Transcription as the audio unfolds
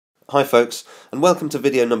Hi folks, and welcome to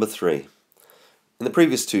video number 3. In the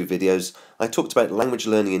previous 2 videos, I talked about language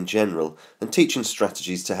learning in general and teaching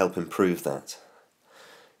strategies to help improve that.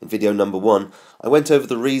 In video number 1, I went over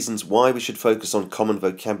the reasons why we should focus on common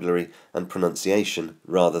vocabulary and pronunciation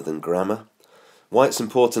rather than grammar, why it's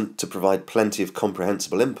important to provide plenty of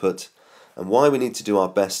comprehensible input, and why we need to do our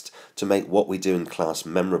best to make what we do in class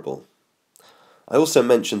memorable. I also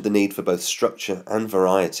mentioned the need for both structure and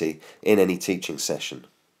variety in any teaching session.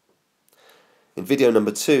 In video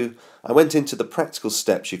number 2, I went into the practical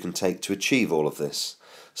steps you can take to achieve all of this,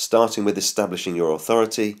 starting with establishing your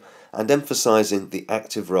authority and emphasising the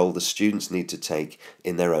active role the students need to take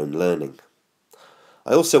in their own learning.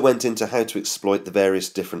 I also went into how to exploit the various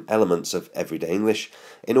different elements of everyday English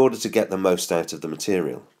in order to get the most out of the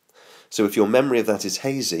material. So if your memory of that is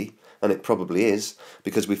hazy, and it probably is,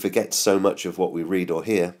 because we forget so much of what we read or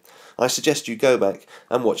hear, I suggest you go back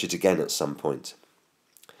and watch it again at some point.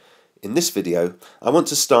 In this video, I want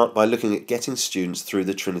to start by looking at getting students through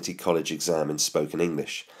the Trinity College exam in spoken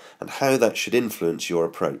English and how that should influence your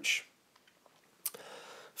approach.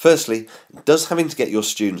 Firstly, does having to get your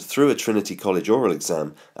students through a Trinity College oral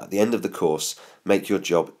exam at the end of the course make your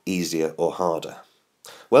job easier or harder?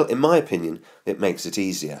 Well, in my opinion, it makes it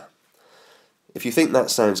easier. If you think that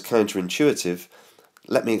sounds counterintuitive,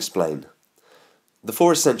 let me explain. The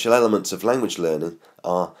 4 essential elements of language learning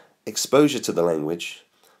are exposure to the language,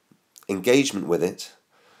 engagement with it,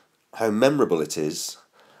 how memorable it is,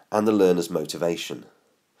 and the learner's motivation.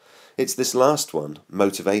 It's this last one,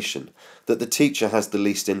 motivation, that the teacher has the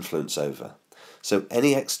least influence over. So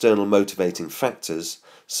any external motivating factors,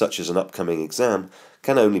 such as an upcoming exam,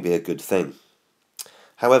 can only be a good thing.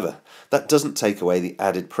 However, that doesn't take away the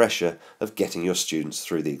added pressure of getting your students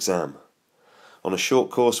through the exam. On a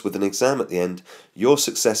short course with an exam at the end, your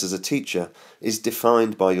success as a teacher is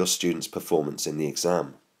defined by your students' performance in the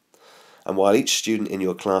exam. And while each student in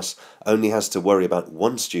your class only has to worry about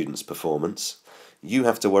one student's performance, you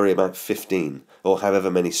have to worry about 15 or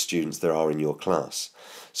however many students there are in your class.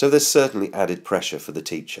 So there's certainly added pressure for the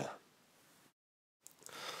teacher.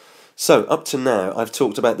 So up to now I've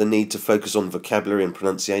talked about the need to focus on vocabulary and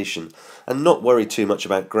pronunciation and not worry too much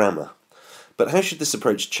about grammar. But how should this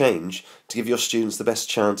approach change to give your students the best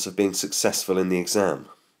chance of being successful in the exam?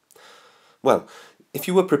 Well, if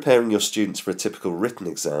you were preparing your students for a typical written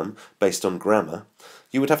exam based on grammar,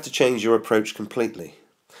 you would have to change your approach completely.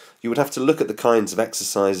 You would have to look at the kinds of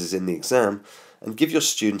exercises in the exam and give your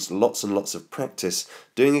students lots and lots of practice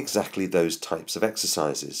doing exactly those types of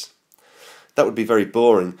exercises. That would be very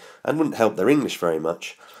boring and wouldn't help their English very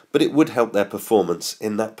much, but it would help their performance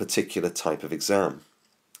in that particular type of exam.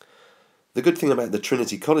 The good thing about the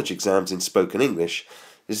Trinity College exams in spoken English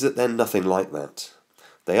is that they're nothing like that.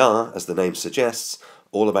 They are, as the name suggests,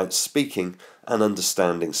 all about speaking and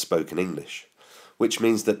understanding spoken English, which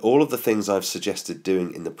means that all of the things I've suggested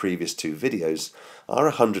doing in the previous 2 videos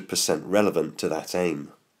are 100% relevant to that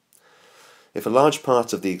aim. If a large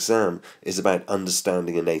part of the exam is about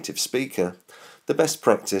understanding a native speaker, the best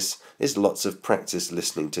practice is lots of practice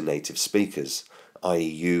listening to native speakers, i.e.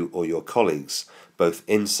 you or your colleagues, both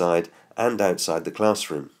inside and outside the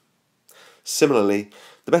classroom. Similarly,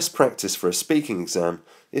 the best practice for a speaking exam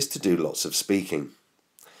is to do lots of speaking.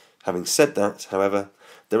 Having said that, however,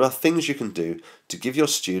 there are things you can do to give your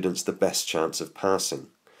students the best chance of passing.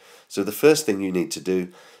 So the first thing you need to do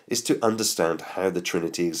is to understand how the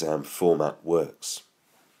Trinity exam format works.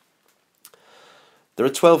 There are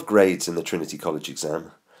 12 grades in the Trinity College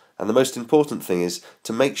exam, and the most important thing is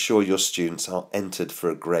to make sure your students are entered for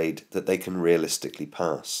a grade that they can realistically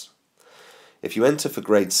pass. If you enter for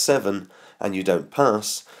grade 7 and you don't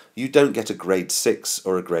pass, you don't get a grade 6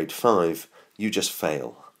 or a grade 5, you just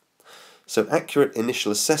fail. So accurate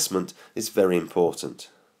initial assessment is very important.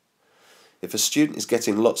 If a student is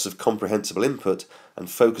getting lots of comprehensible input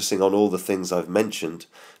and focusing on all the things I've mentioned,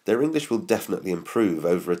 their English will definitely improve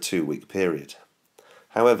over a 2-week period.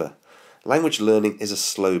 However, language learning is a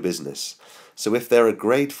slow business, so if they're a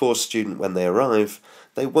grade 4 student when they arrive,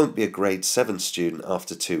 they won't be a grade 7 student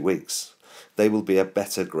after 2 weeks. They will be a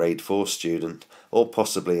better grade 4 student or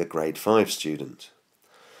possibly a grade 5 student.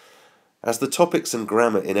 As the topics and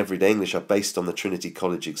grammar in everyday English are based on the Trinity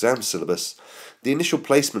College exam syllabus, the initial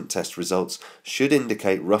placement test results should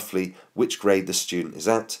indicate roughly which grade the student is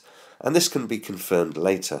at, and this can be confirmed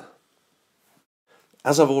later.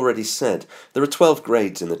 As I've already said, there are 12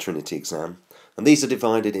 grades in the Trinity exam, and these are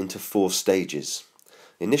divided into 4 stages.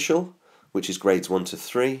 Initial, which is grades 1 to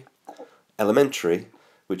 3, elementary,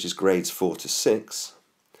 which is grades 4 to 6,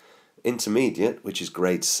 intermediate, which is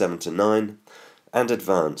grades 7 to 9, and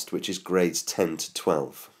advanced, which is grades 10 to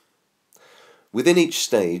 12. Within each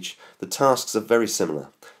stage, the tasks are very similar,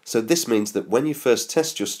 so this means that when you first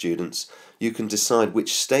test your students, you can decide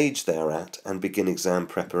which stage they are at and begin exam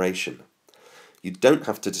preparation. You don't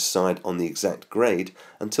have to decide on the exact grade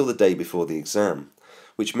until the day before the exam,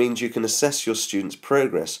 which means you can assess your students'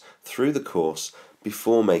 progress through the course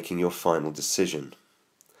before making your final decision.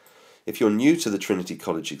 If you're new to the Trinity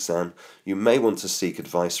College exam, you may want to seek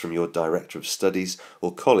advice from your Director of Studies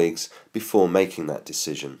or colleagues before making that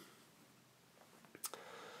decision.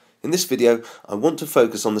 In this video, I want to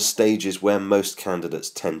focus on the stages where most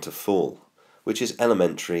candidates tend to fall, which is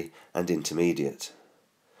elementary and intermediate.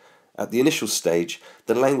 At the initial stage,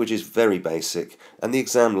 the language is very basic and the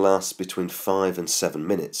exam lasts between 5 and 7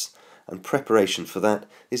 minutes, and preparation for that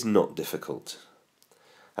is not difficult.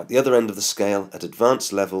 At the other end of the scale, at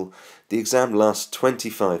advanced level, the exam lasts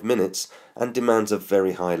 25 minutes and demands a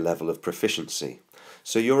very high level of proficiency,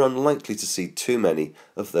 so you're unlikely to see too many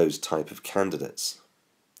of those type of candidates.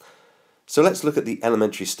 So let's look at the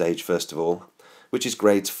elementary stage first of all, which is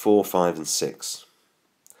grades 4, 5 and 6.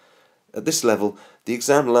 At this level, the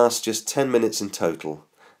exam lasts just 10 minutes in total,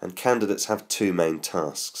 and candidates have two main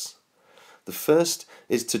tasks. The first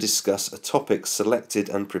is to discuss a topic selected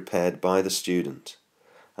and prepared by the student,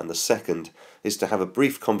 and the second is to have a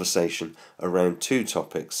brief conversation around two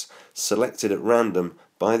topics selected at random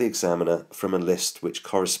by the examiner from a list which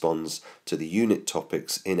corresponds to the unit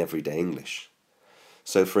topics in Everyday English.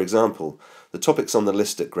 So, for example, the topics on the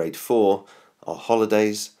list at grade 4 are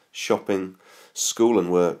holidays, shopping, school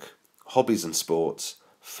and work, hobbies and sports,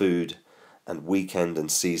 food, and weekend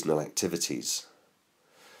and seasonal activities.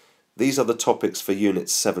 These are the topics for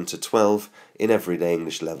units 7 to 12 in Everyday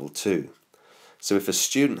English Level 2. So if a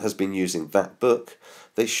student has been using that book,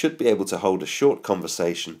 they should be able to hold a short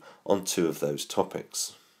conversation on two of those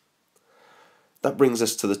topics. That brings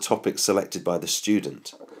us to the topic selected by the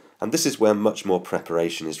student, and this is where much more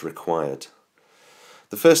preparation is required.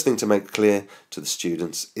 The first thing to make clear to the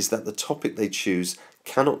students is that the topic they choose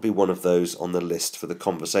cannot be one of those on the list for the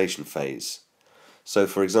conversation phase. So,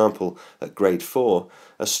 for example, at grade 4,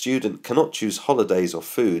 a student cannot choose holidays or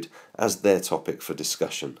food as their topic for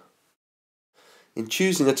discussion. In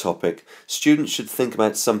choosing a topic, students should think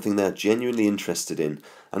about something they are genuinely interested in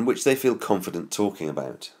and which they feel confident talking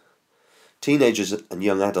about. Teenagers and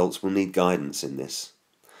young adults will need guidance in this.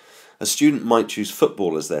 A student might choose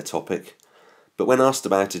football as their topic, but when asked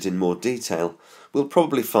about it in more detail, will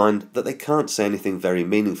probably find that they can't say anything very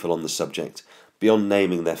meaningful on the subject beyond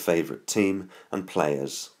naming their favourite team and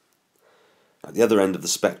players. At the other end of the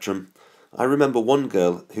spectrum, I remember one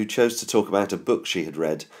girl who chose to talk about a book she had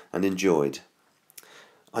read and enjoyed.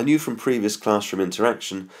 I knew from previous classroom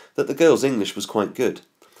interaction that the girl's English was quite good,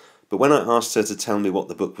 but when I asked her to tell me what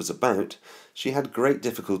the book was about, she had great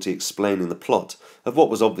difficulty explaining the plot of what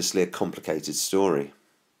was obviously a complicated story.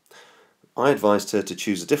 I advised her to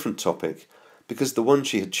choose a different topic because the one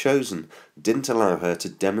she had chosen didn't allow her to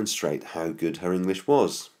demonstrate how good her English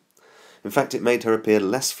was. In fact, it made her appear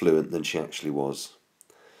less fluent than she actually was.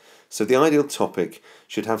 So the ideal topic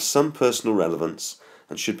should have some personal relevance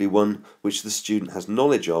and should be one which the student has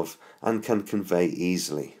knowledge of and can convey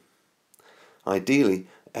easily. Ideally,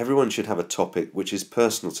 everyone should have a topic which is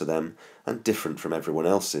personal to them and different from everyone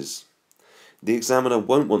else's. The examiner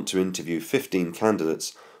won't want to interview 15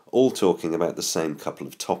 candidates all talking about the same couple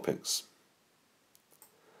of topics.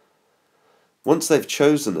 Once they've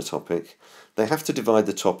chosen a topic, they have to divide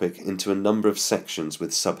the topic into a number of sections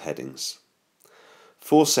with subheadings.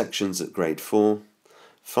 4 sections at grade 4,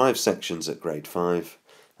 5 sections at grade 5,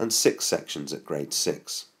 and 6 sections at grade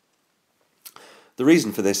 6. The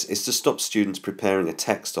reason for this is to stop students preparing a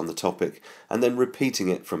text on the topic and then repeating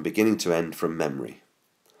it from beginning to end from memory.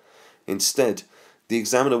 Instead, the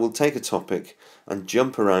examiner will take a topic and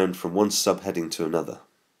jump around from one subheading to another.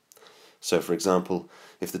 So, for example,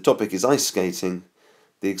 if the topic is ice skating,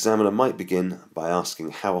 the examiner might begin by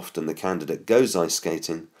asking how often the candidate goes ice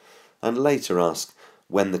skating, and later ask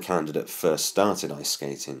when the candidate first started ice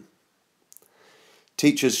skating.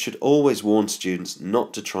 Teachers should always warn students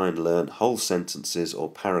not to try and learn whole sentences or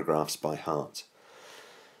paragraphs by heart.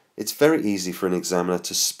 It's very easy for an examiner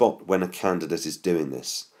to spot when a candidate is doing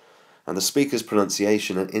this, and the speaker's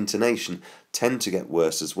pronunciation and intonation tend to get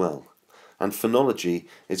worse as well, and phonology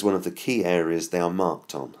is one of the key areas they are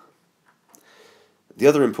marked on. The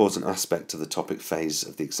other important aspect of the topic phase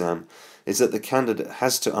of the exam is that the candidate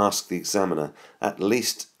has to ask the examiner at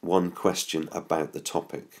least one question about the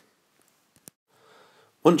topic.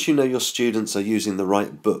 Once you know your students are using the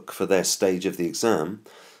right book for their stage of the exam,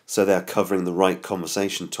 so they are covering the right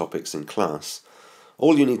conversation topics in class,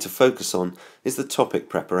 all you need to focus on is the topic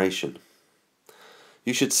preparation.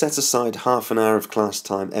 You should set aside half an hour of class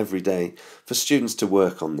time every day for students to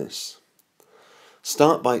work on this.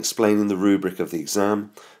 Start by explaining the rubric of the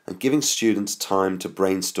exam and giving students time to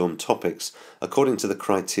brainstorm topics according to the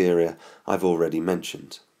criteria I've already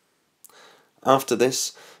mentioned. After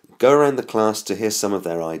this, go around the class to hear some of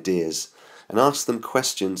their ideas and ask them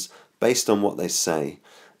questions based on what they say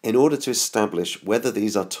in order to establish whether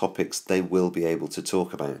these are topics they will be able to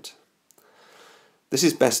talk about. This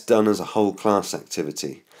is best done as a whole class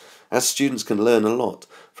activity, as students can learn a lot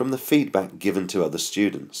from the feedback given to other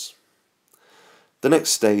students. The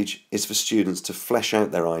next stage is for students to flesh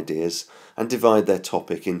out their ideas and divide their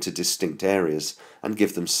topic into distinct areas and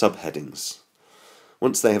give them subheadings.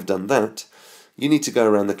 Once they have done that, you need to go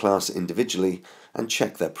around the class individually and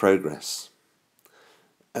check their progress.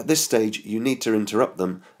 At this stage, you need to interrupt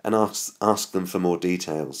them and ask them for more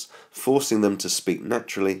details, forcing them to speak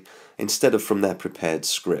naturally instead of from their prepared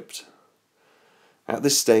script. At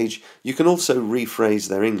this stage, you can also rephrase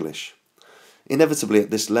their English. Inevitably at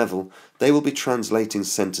this level, they will be translating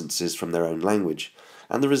sentences from their own language,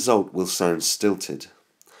 and the result will sound stilted.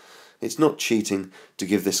 It's not cheating to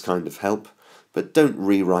give this kind of help, but don't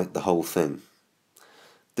rewrite the whole thing.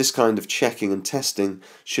 This kind of checking and testing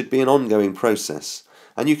should be an ongoing process,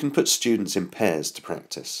 and you can put students in pairs to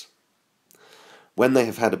practice. When they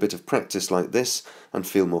have had a bit of practice like this and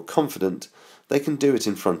feel more confident, they can do it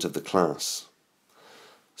in front of the class.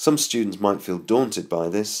 Some students might feel daunted by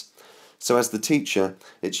this, so as the teacher,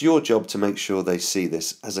 it's your job to make sure they see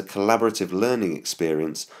this as a collaborative learning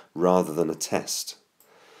experience rather than a test.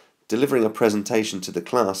 Delivering a presentation to the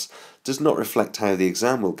class does not reflect how the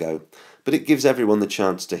exam will go, but it gives everyone the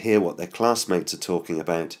chance to hear what their classmates are talking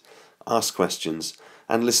about, ask questions,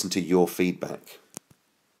 and listen to your feedback.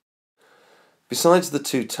 Besides the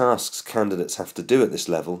 2 tasks candidates have to do at this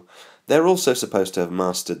level, they're also supposed to have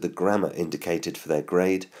mastered the grammar indicated for their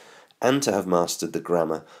grade and to have mastered the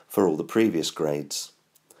grammar for all the previous grades.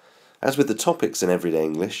 As with the topics in Everyday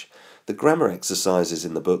English, the grammar exercises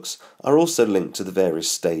in the books are also linked to the various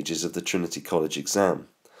stages of the Trinity College exam.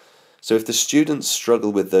 So if the students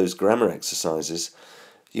struggle with those grammar exercises,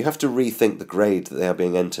 you have to rethink the grade that they are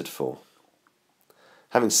being entered for.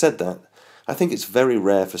 Having said that, I think it's very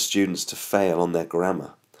rare for students to fail on their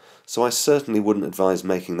grammar, so I certainly wouldn't advise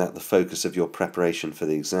making that the focus of your preparation for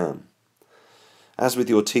the exam. As with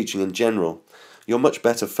your teaching in general, you're much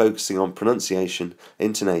better focusing on pronunciation,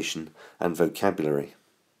 intonation, and vocabulary.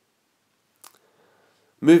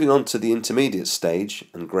 Moving on to the intermediate stage,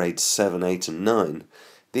 and grades 7, 8 and 9,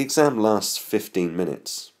 the exam lasts 15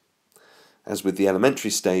 minutes. As with the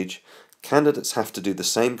elementary stage, candidates have to do the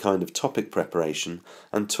same kind of topic preparation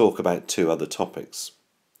and talk about 2 other topics.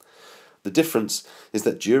 The difference is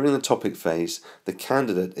that during the topic phase, the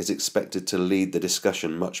candidate is expected to lead the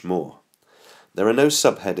discussion much more. There are no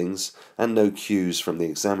subheadings and no cues from the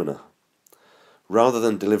examiner. Rather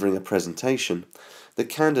than delivering a presentation, the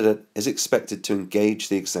candidate is expected to engage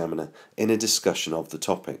the examiner in a discussion of the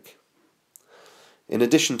topic. In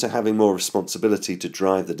addition to having more responsibility to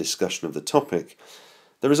drive the discussion of the topic,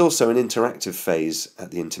 there is also an interactive phase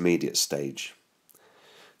at the intermediate stage.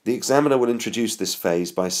 The examiner will introduce this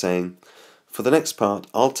phase by saying, "For the next part,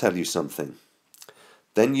 I'll tell you something.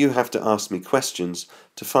 Then you have to ask me questions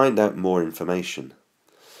to find out more information.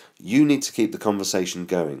 You need to keep the conversation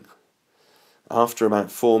going. After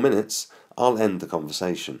about 4 minutes, I'll end the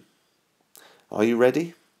conversation. Are you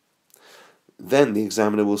ready?" Then the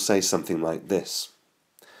examiner will say something like this: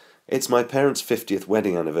 "It's my parents' 50th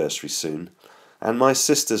wedding anniversary soon, and my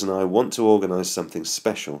sisters and I want to organise something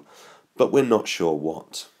special, but we're not sure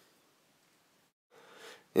what."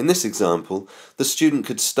 In this example, the student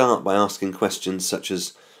could start by asking questions such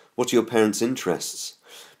as, "What are your parents' interests?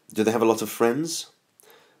 Do they have a lot of friends?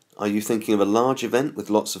 Are you thinking of a large event with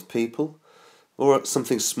lots of people, or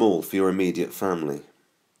something small for your immediate family?"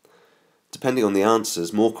 Depending on the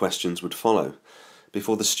answers, more questions would follow,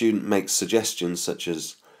 before the student makes suggestions such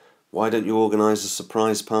as, "Why don't you organise a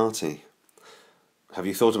surprise party? Have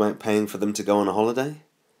you thought about paying for them to go on a holiday?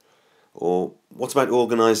 Or what about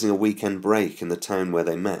organising a weekend break in the town where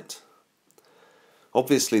they met?"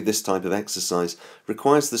 Obviously, this type of exercise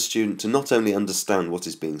requires the student to not only understand what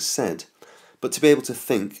is being said, but to be able to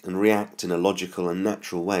think and react in a logical and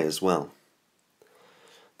natural way as well.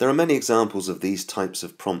 There are many examples of these types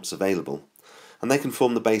of prompts available, and they can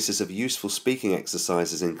form the basis of useful speaking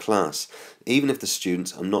exercises in class, even if the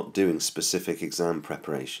students are not doing specific exam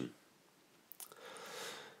preparation.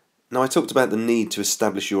 Now, I talked about the need to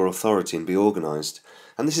establish your authority and be organised,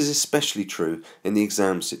 and this is especially true in the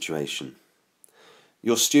exam situation.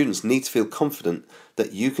 Your students need to feel confident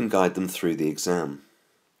that you can guide them through the exam.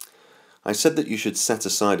 I said that you should set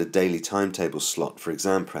aside a daily timetable slot for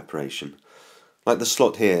exam preparation, like the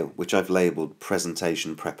slot here which I've labelled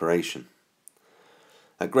Presentation Preparation.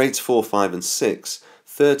 At grades 4, 5 and 6,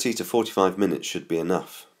 30 to 45 minutes should be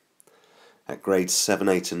enough. At grades 7,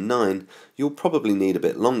 8 and 9, you'll probably need a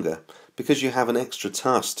bit longer because you have an extra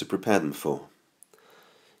task to prepare them for.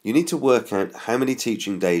 You need to work out how many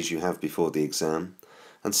teaching days you have before the exam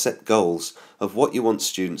and set goals of what you want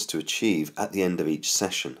students to achieve at the end of each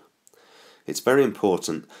session. It's very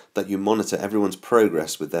important that you monitor everyone's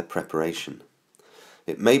progress with their preparation.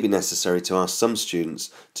 It may be necessary to ask some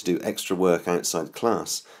students to do extra work outside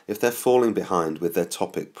class if they're falling behind with their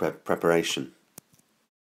topic preparation.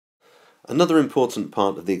 Another important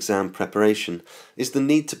part of the exam preparation is the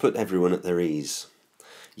need to put everyone at their ease.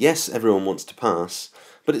 Yes, everyone wants to pass,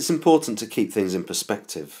 but it's important to keep things in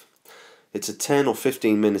perspective. It's a 10 or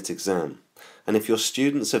 15-minute exam, and if your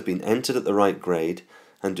students have been entered at the right grade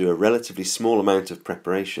and do a relatively small amount of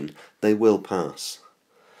preparation, they will pass.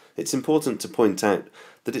 It's important to point out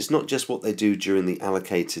that it's not just what they do during the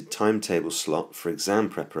allocated timetable slot for exam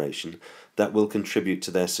preparation that will contribute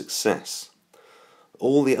to their success.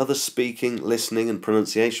 All the other speaking, listening and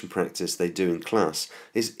pronunciation practice they do in class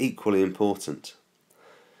is equally important.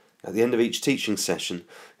 At the end of each teaching session,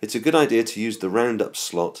 it's a good idea to use the roundup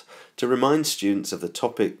slot to remind students of the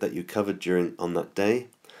topic that you covered on that day,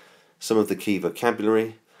 some of the key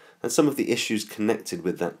vocabulary, and some of the issues connected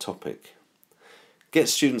with that topic. Get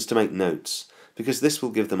students to make notes, because this will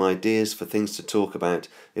give them ideas for things to talk about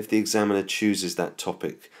if the examiner chooses that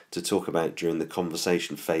topic to talk about during the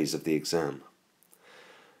conversation phase of the exam.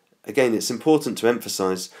 Again, it's important to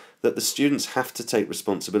emphasise that the students have to take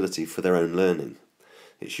responsibility for their own learning.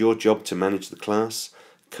 It's your job to manage the class,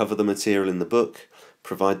 cover the material in the book,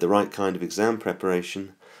 provide the right kind of exam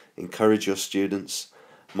preparation, encourage your students,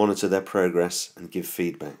 monitor their progress and give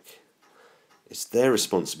feedback. It's their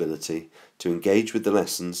responsibility to engage with the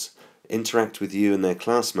lessons, interact with you and their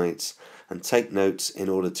classmates, and take notes in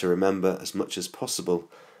order to remember as much as possible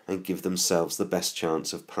and give themselves the best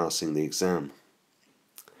chance of passing the exam.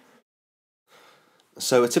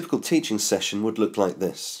 So a typical teaching session would look like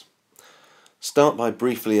this. Start by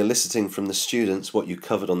briefly eliciting from the students what you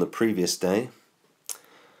covered on the previous day.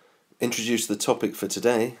 Introduce the topic for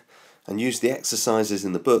today and use the exercises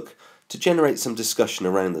in the book to generate some discussion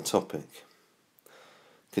around the topic.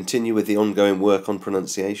 Continue with the ongoing work on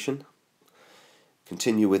pronunciation.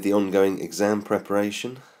 Continue with the ongoing exam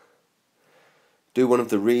preparation. Do one of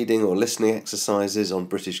the reading or listening exercises on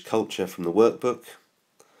British culture from the workbook.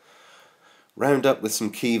 Round up with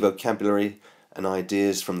some key vocabulary and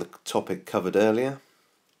ideas from the topic covered earlier.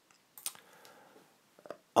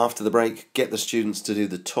 After the break, get the students to do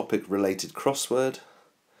the topic-related crossword.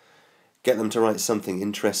 Get them to write something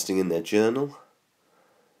interesting in their journal.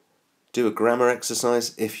 Do a grammar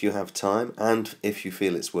exercise if you have time and if you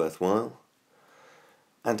feel it's worthwhile.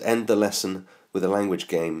 And end the lesson with a language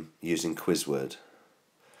game using Quizword.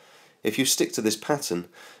 If you stick to this pattern,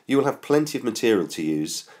 you will have plenty of material to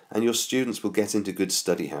use and your students will get into good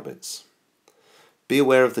study habits. Be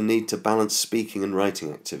aware of the need to balance speaking and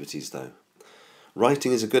writing activities though.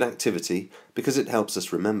 Writing is a good activity because it helps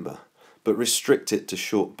us remember, but restrict it to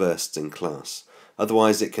short bursts in class.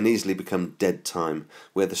 Otherwise it can easily become dead time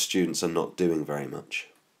where the students are not doing very much.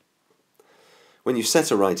 When you set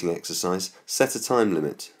a writing exercise, set a time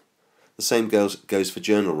limit. The same goes for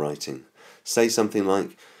journal writing. Say something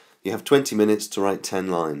like, you have 20 minutes to write 10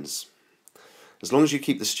 lines. As long as you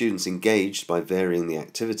keep the students engaged by varying the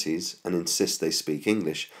activities and insist they speak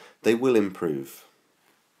English, they will improve.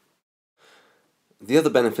 The other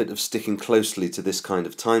benefit of sticking closely to this kind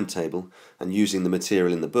of timetable and using the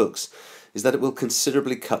material in the books is that it will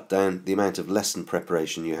considerably cut down the amount of lesson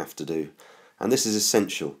preparation you have to do, and this is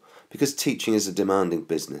essential because teaching is a demanding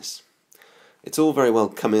business. It's all very well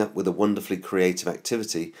coming up with a wonderfully creative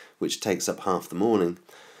activity which takes up half the morning,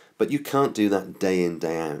 but you can't do that day in,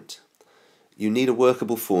 day out. You need a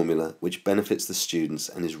workable formula which benefits the students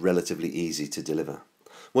and is relatively easy to deliver.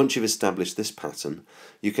 Once you've established this pattern,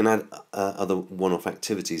 you can add other one-off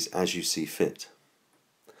activities as you see fit.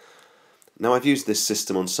 Now, I've used this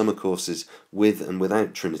system on summer courses with and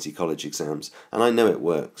without Trinity College exams, and I know it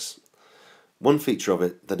works. One feature of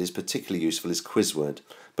it that is particularly useful is Quizword,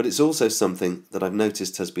 but it's also something that I've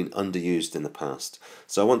noticed has been underused in the past,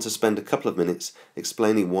 so I want to spend a couple of minutes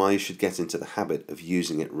explaining why you should get into the habit of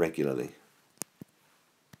using it regularly.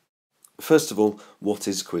 First of all, what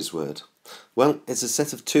is Quizword? Well, it's a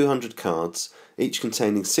set of 200 cards, each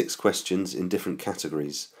containing 6 questions in different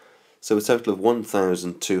categories, so a total of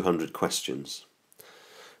 1,200 questions.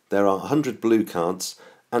 There are 100 blue cards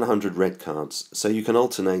and 100 red cards, so you can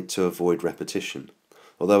alternate to avoid repetition.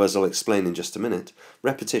 Although, as I'll explain in just a minute,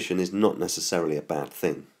 repetition is not necessarily a bad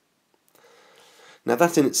thing. Now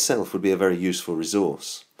that in itself would be a very useful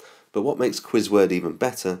resource, but what makes QuizWord even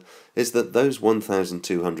better is that those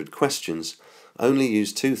 1,200 questions only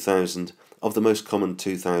use 2,000 of the most common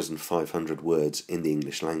 2,500 words in the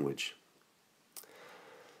English language.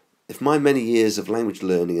 If my many years of language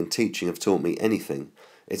learning and teaching have taught me anything,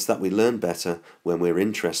 it's that we learn better when we're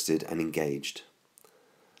interested and engaged.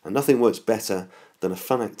 And nothing works better than a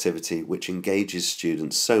fun activity which engages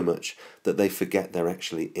students so much that they forget they're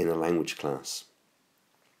actually in a language class.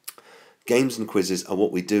 Games and quizzes are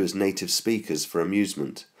what we do as native speakers for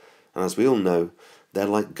amusement, and as we all know, they're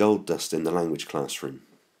like gold dust in the language classroom.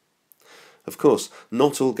 Of course,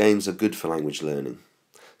 not all games are good for language learning.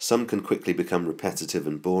 Some can quickly become repetitive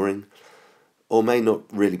and boring, or may not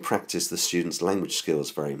really practice the student's language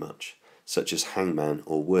skills very much, such as hangman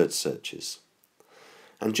or word searches.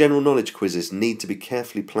 And general knowledge quizzes need to be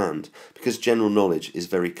carefully planned because general knowledge is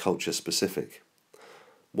very culture specific.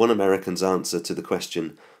 One American's answer to the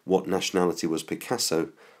question, "What nationality was Picasso?"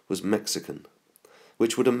 was Mexican,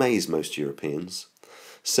 which would amaze most Europeans.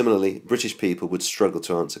 Similarly, British people would struggle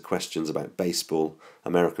to answer questions about baseball,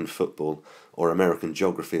 American football, or American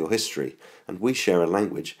geography or history, and we share a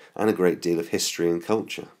language and a great deal of history and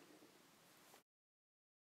culture.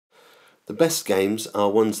 The best games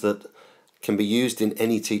are ones that can be used in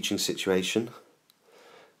any teaching situation,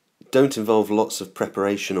 don't involve lots of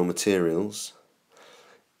preparation or materials,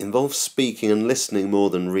 involve speaking and listening more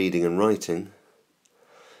than reading and writing,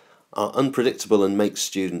 are unpredictable and make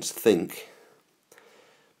students think,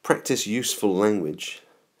 practice useful language,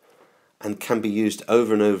 and can be used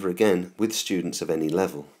over and over again with students of any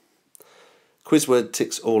level. QuizWord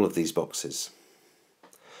ticks all of these boxes.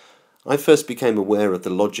 I first became aware of the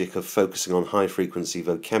logic of focusing on high-frequency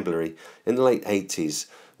vocabulary in the late 80s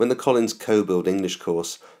when the Collins Co-Build English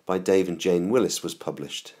course by Dave and Jane Willis was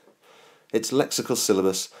published. Its lexical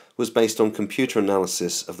syllabus was based on computer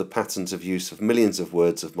analysis of the patterns of use of millions of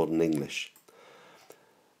words of modern English.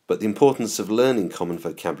 But the importance of learning common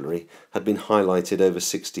vocabulary had been highlighted over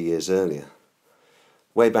 60 years earlier.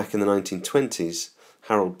 Way back in the 1920s,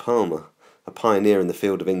 Harold Palmer, a pioneer in the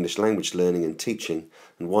field of English language learning and teaching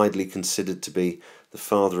and widely considered to be the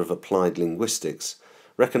father of applied linguistics,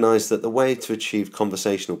 recognised that the way to achieve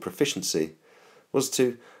conversational proficiency was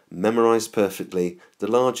to memorise perfectly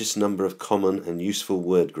the largest number of common and useful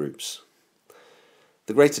word groups.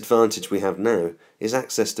 The great advantage we have now is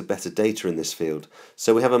access to better data in this field,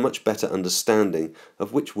 so we have a much better understanding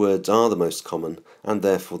of which words are the most common and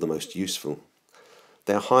therefore the most useful.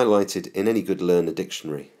 They are highlighted in any good learner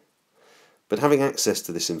dictionary. But having access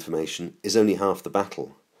to this information is only half the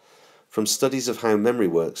battle. From studies of how memory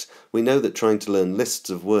works, we know that trying to learn lists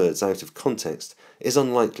of words out of context is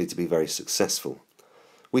unlikely to be very successful.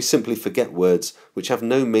 We simply forget words which have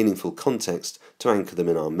no meaningful context to anchor them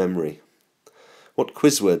in our memory. What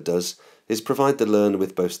QuizWord does is provide the learner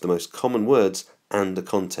with both the most common words and a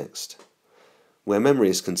context. Where memory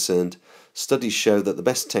is concerned, studies show that the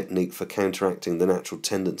best technique for counteracting the natural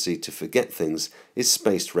tendency to forget things is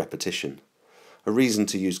spaced repetition, a reason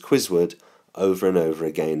to use QuizWord over and over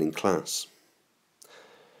again in class.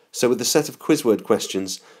 So with a set of QuizWord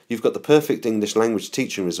questions, you've got the perfect English language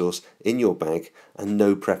teaching resource in your bag and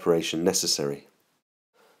no preparation necessary.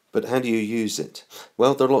 But how do you use it?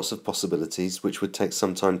 Well, there are lots of possibilities which would take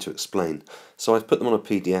some time to explain, so I've put them on a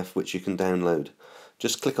PDF which you can download.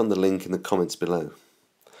 Just click on the link in the comments below.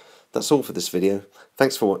 That's all for this video.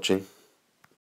 Thanks for watching.